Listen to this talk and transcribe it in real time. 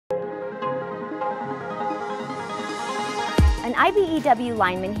An IBEW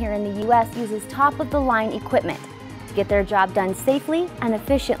lineman here in the U.S. uses top-of-the-line equipment to get their job done safely and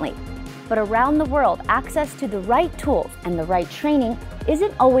efficiently. But around the world, access to the right tools and the right training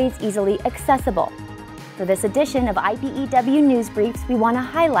isn't always easily accessible. For this edition of IBEW News Briefs, we want to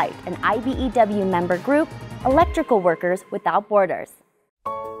highlight an IBEW member group, Electrical Workers Without Borders.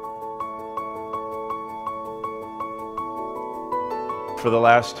 For the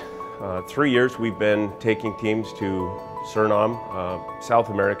last 3 years, we've been taking teams to Suriname, South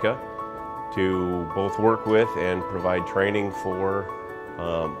America, to both work with and provide training for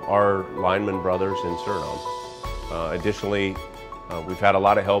our lineman brothers in Suriname. Additionally, we've had a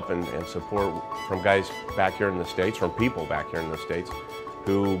lot of help and support from guys back here in the States, from people back here in the States,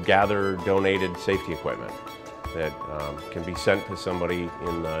 who gather donated safety equipment that can be sent to somebody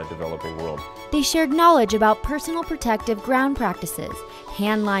in the developing world. They shared knowledge about personal protective ground practices,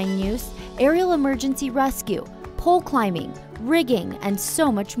 hand line use, aerial emergency rescue, pole climbing, rigging, and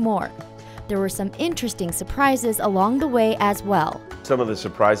so much more. There were some interesting surprises along the way as well. Some of the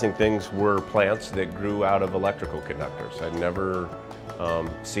surprising things were plants that grew out of electrical conductors. I'd never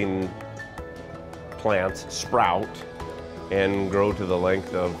seen plants sprout and grow to the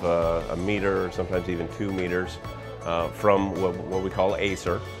length of a meter or sometimes even 2 meters from what we call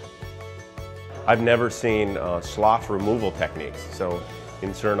Acer. I've never seen slough removal techniques. So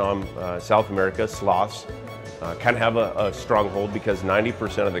in Suriname, South America, sloughs kind of have a stronghold because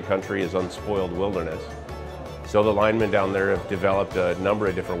 90% of the country is unspoiled wilderness. So the linemen down there have developed a number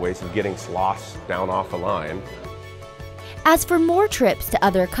of different ways of getting sloughs down off a line. As for more trips to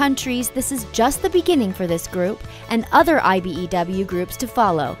other countries, this is just the beginning for this group and other IBEW groups to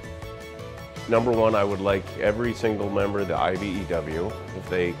follow. Number one, I would like every single member of the IBEW, if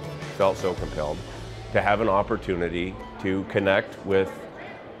they felt so compelled, to have an opportunity to connect with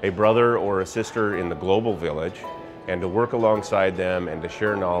a brother or a sister in the global village and to work alongside them and to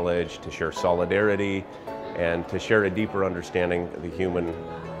share knowledge, to share solidarity, and to share a deeper understanding of the human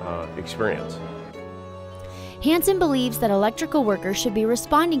experience. Hansen believes that electrical workers should be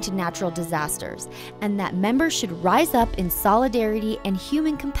responding to natural disasters and that members should rise up in solidarity and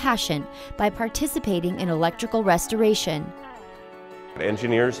human compassion by participating in electrical restoration.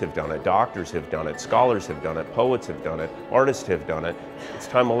 Engineers have done it, doctors have done it, scholars have done it, poets have done it, artists have done it. It's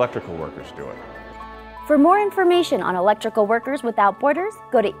time electrical workers do it. For more information on Electrical Workers Without Borders,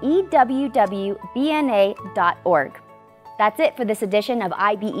 go to ewwbna.org. That's it for this edition of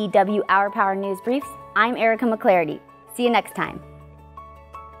IBEW Hour Power News Briefs. I'm Erica McClarity. See you next time.